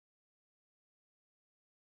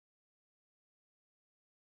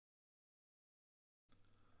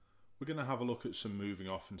we're going to have a look at some moving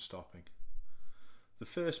off and stopping. The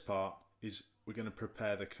first part is we're going to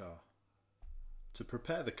prepare the car. To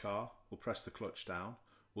prepare the car, we'll press the clutch down,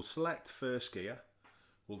 we'll select first gear,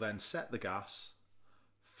 we'll then set the gas,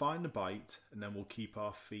 find the bite, and then we'll keep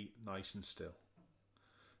our feet nice and still.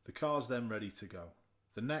 The car's then ready to go.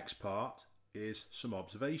 The next part is some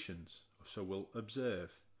observations, so we'll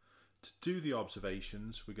observe. To do the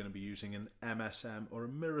observations, we're going to be using an MSM or a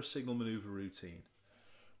mirror signal maneuver routine.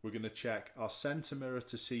 We're going to check our centre mirror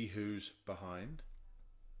to see who's behind.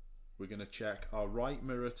 We're going to check our right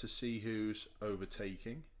mirror to see who's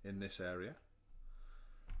overtaking in this area.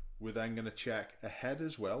 We're then going to check ahead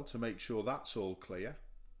as well to make sure that's all clear.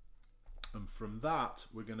 And from that,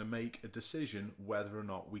 we're going to make a decision whether or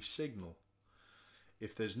not we signal.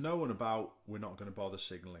 If there's no one about, we're not going to bother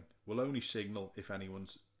signalling. We'll only signal if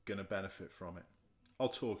anyone's going to benefit from it. I'll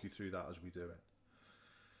talk you through that as we do it.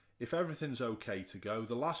 If everything's okay to go,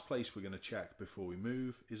 the last place we're going to check before we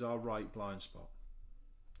move is our right blind spot.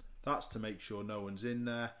 That's to make sure no one's in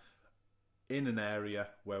there, in an area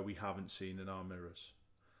where we haven't seen in our mirrors.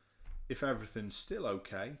 If everything's still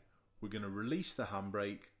okay, we're going to release the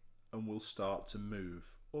handbrake and we'll start to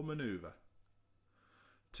move or manoeuvre.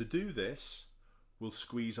 To do this, we'll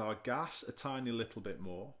squeeze our gas a tiny little bit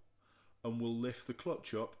more and we'll lift the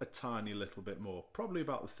clutch up a tiny little bit more, probably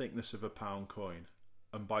about the thickness of a pound coin.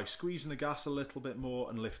 And by squeezing the gas a little bit more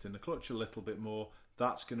and lifting the clutch a little bit more,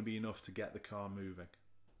 that's going to be enough to get the car moving.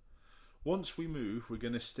 Once we move, we're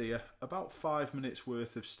going to steer about 5 minutes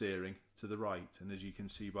worth of steering to the right, and as you can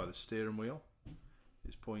see by the steering wheel,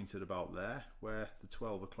 it's pointed about there, where the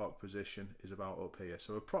 12 o'clock position is about up here.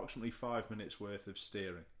 So approximately 5 minutes worth of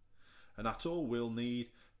steering, and that's all we'll need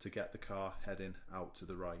to get the car heading out to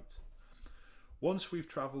the right. Once we've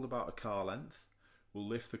travelled about a car length, we'll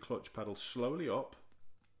lift the clutch pedal slowly up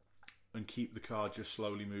and keep the car just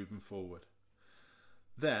slowly moving forward.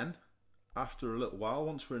 Then, after a little while,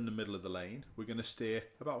 once we're in the middle of the lane, we're going to steer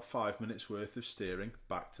about 5 minutes worth of steering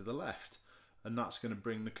back to the left, and that's going to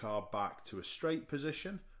bring the car back to a straight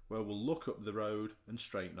position where we'll look up the road and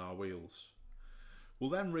straighten our wheels. We'll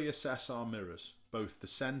then reassess our mirrors, both the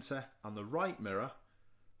centre and the right mirror,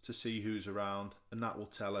 to see who's around, and that will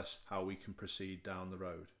tell us how we can proceed down the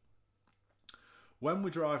road. When we're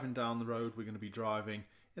driving down the road, we're going to be driving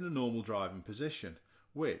in a normal driving position,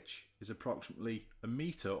 which is approximately a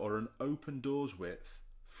metre or an open doors width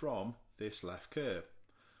from this left curb.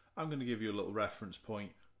 I'm going to give you a little reference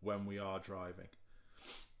point when we are driving.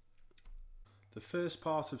 The first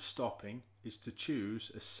part of stopping is to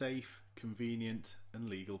choose a safe, convenient and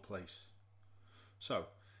legal place. So,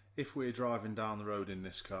 if we're driving down the road in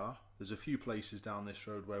this car, there's a few places down this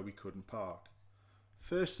road where we couldn't park.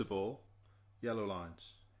 First of all, yellow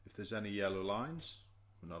lines. If there's any yellow lines,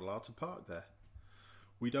 we're not allowed to park there.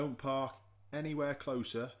 We don't park anywhere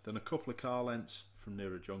closer than a couple of car lengths from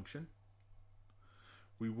near a junction.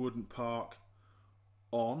 We wouldn't park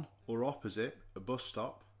on or opposite a bus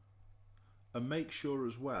stop. And make sure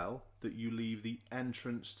as well that you leave the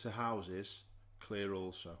entrance to houses clear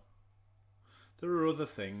also. There are other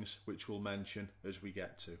things which we'll mention as we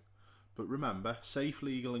get to. But remember, safe,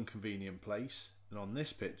 legal and convenient place, and on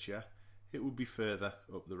this picture it would be further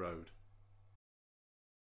up the road.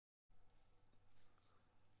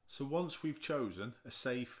 So once we've chosen a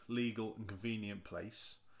safe, legal and convenient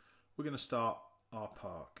place, we're going to start our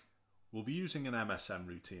park. We'll be using an MSM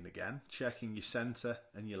routine again, checking your centre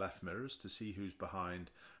and your left mirrors to see who's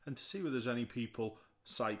behind and to see whether there's any people,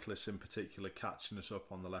 cyclists in particular, catching us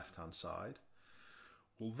up on the left hand side.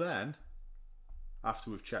 We'll then,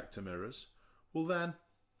 after we've checked our mirrors, we'll then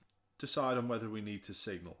decide on whether we need to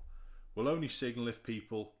signal. We'll only signal if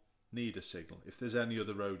people need a signal, if there's any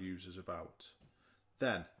other road users about.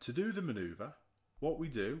 Then, to do the manoeuvre, what we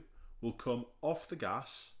do, we'll come off the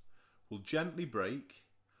gas, we'll gently brake,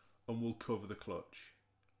 and we'll cover the clutch.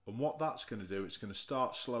 And what that's going to do, it's going to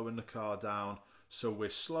start slowing the car down so we're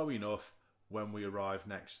slow enough when we arrive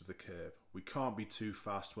next to the curb. We can't be too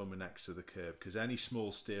fast when we're next to the curb because any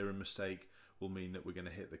small steering mistake will mean that we're going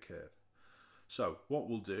to hit the curb. So what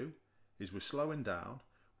we'll do is we're slowing down,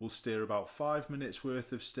 we'll steer about 5 minutes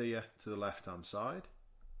worth of steer to the left hand side.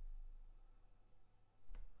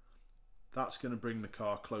 That's going to bring the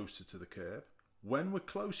car closer to the curb. When we're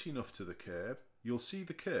close enough to the curb, you'll see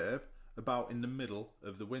the curb about in the middle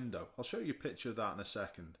of the window. I'll show you a picture of that in a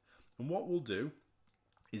second. And what we'll do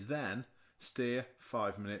is then steer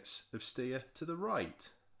 5 minutes of steer to the right.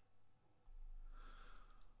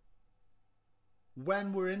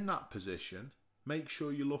 When we're in that position, make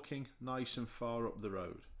sure you're looking nice and far up the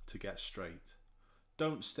road to get straight.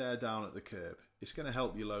 Don't stare down at the curb. It's going to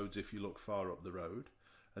help you loads if you look far up the road.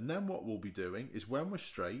 And then what we'll be doing is when we're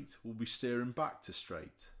straight, we'll be steering back to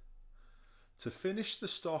straight. To finish the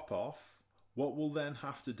stop off, what we'll then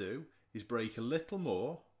have to do is brake a little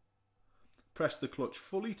more, press the clutch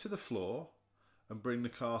fully to the floor and bring the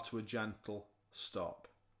car to a gentle stop.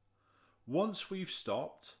 Once we've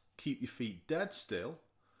stopped, keep your feet dead still,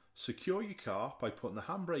 secure your car by putting the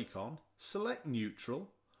handbrake on, select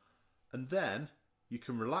neutral, and then you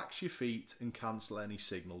can relax your feet and cancel any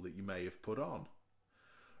signal that you may have put on.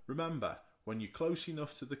 Remember, when you're close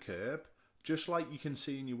enough to the curb, just like you can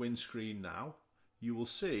see in your windscreen now, you will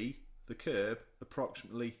see the curb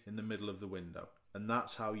approximately in the middle of the window, and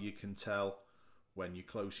that's how you can tell when you're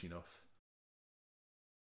close enough.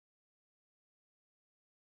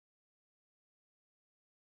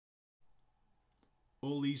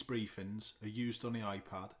 All these briefings are used on the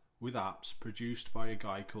iPad with apps produced by a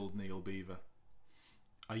guy called Neal Beaver.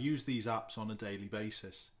 I use these apps on a daily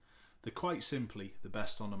basis. They're quite simply the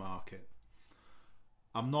best on the market.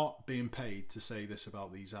 I'm not being paid to say this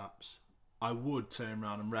about these apps. I would turn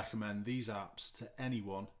around and recommend these apps to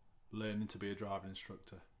anyone learning to be a driving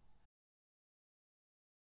instructor.